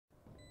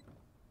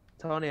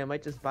Tony, I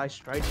might just buy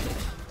strike.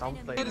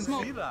 Something. I didn't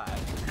see that.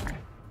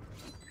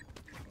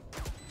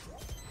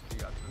 You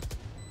got this.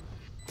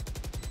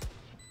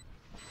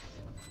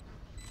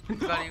 You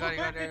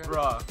got it.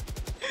 Bruh.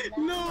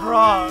 No.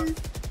 Bruh.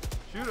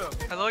 Shoot him.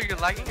 Hello, you're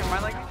lagging? Am I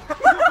lagging?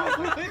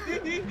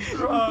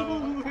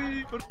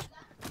 Bruh.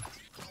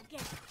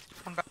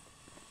 Come back.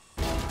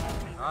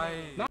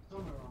 Nice.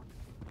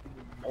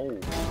 Oh.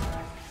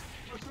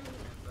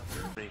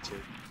 Me too.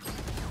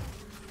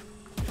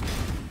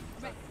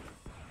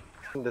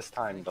 This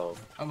time though.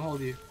 I'm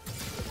holding you.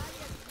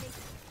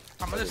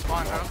 I'm gonna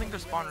spawn. I don't think they're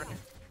spawn right.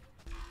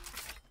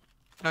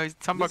 No, he's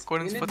talking about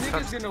Gordon's This footsteps.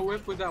 nigga's gonna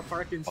whip without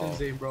Parkinson's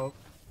aim, bro.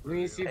 Let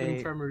me see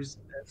them tremors.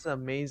 That's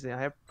amazing. I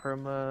have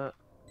perma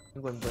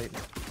England blade.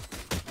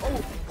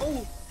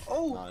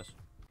 Oh! Nice.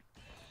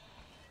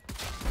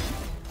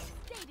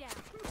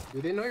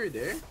 Did they know you're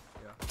there?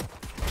 Yeah.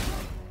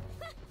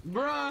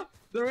 Bruh!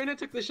 The Reyna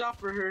took the shot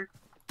for her.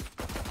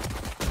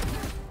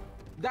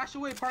 Dash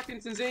away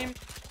Parkinson's aim.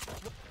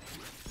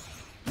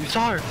 You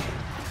saw her!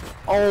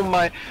 Oh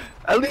my!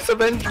 At least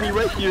avenge me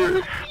right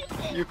here!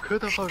 You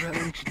could have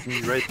avenged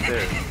me right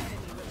there.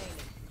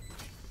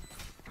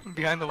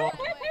 Behind the wall.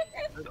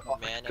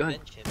 Man, Good.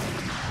 avenge him.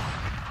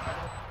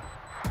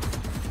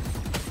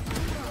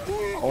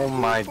 Oh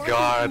my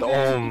god,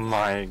 oh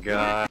my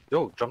god.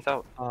 Yo, jumped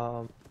out.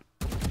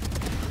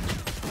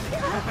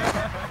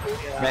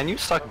 Man, you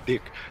suck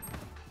dick.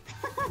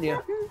 Yeah.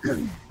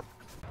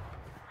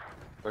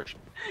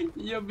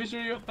 Yo, be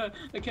sure you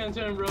I can't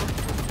turn, bro.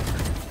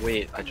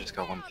 Wait, I just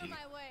got one T.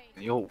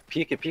 Yo,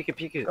 peek it, peek it,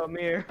 peek it. Come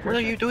here. What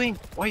are you doing?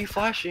 Why are you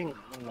flashing?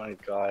 Oh my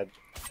god.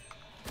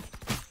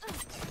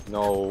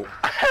 No.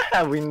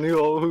 We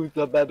knew who's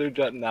the better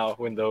jet now,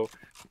 window.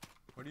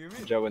 What do you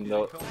mean? Jet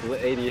window.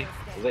 Lit 80.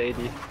 Lit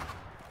 80.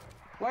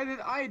 Why did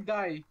I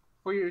die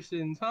for your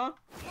sins, huh?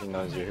 He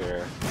knows you're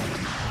here.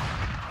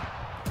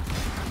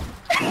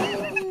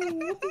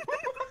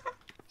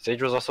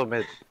 Sage was also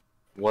mid.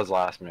 Was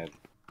last mid.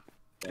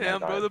 And I Damn,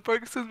 bro, died. the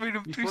Parkinson's made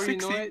him Before you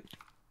know 360. it.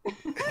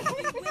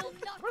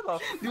 Where the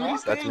Dude,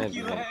 it's That's tanky,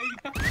 mid, like.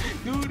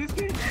 Dude, it's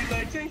tanky,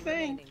 like,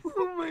 sing.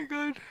 Oh my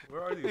god.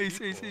 Where are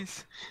these Ace. people?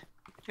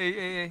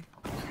 Hey.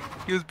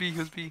 He was B.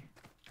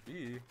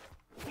 B?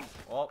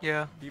 Well,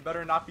 Yeah. he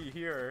better not be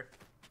here.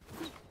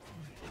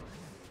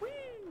 Whee!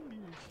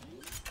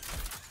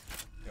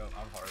 Yo,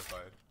 I'm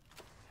horrified.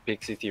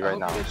 Peek CT right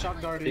now.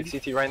 Shot guarded. Peek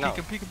CT right now.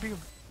 Peek him.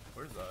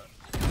 Where's that?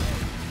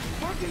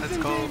 Let's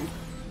go.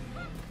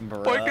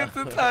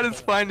 Parkinson's at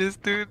his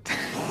finest, dude.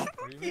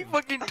 What do you He mean?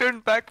 fucking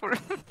turned back for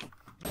him.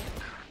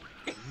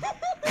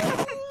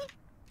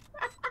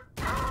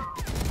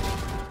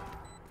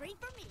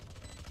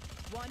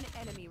 One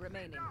enemy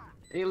remaining.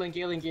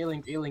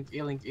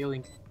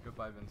 A-Link.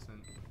 Goodbye,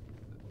 Vincent.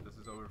 This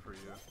is over for you.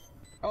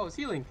 Oh, it's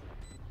healing.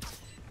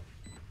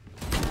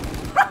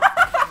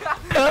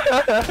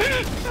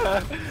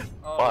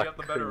 Oh, Fuck, we have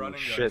the better running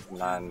shit, guns.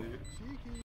 man. Easy.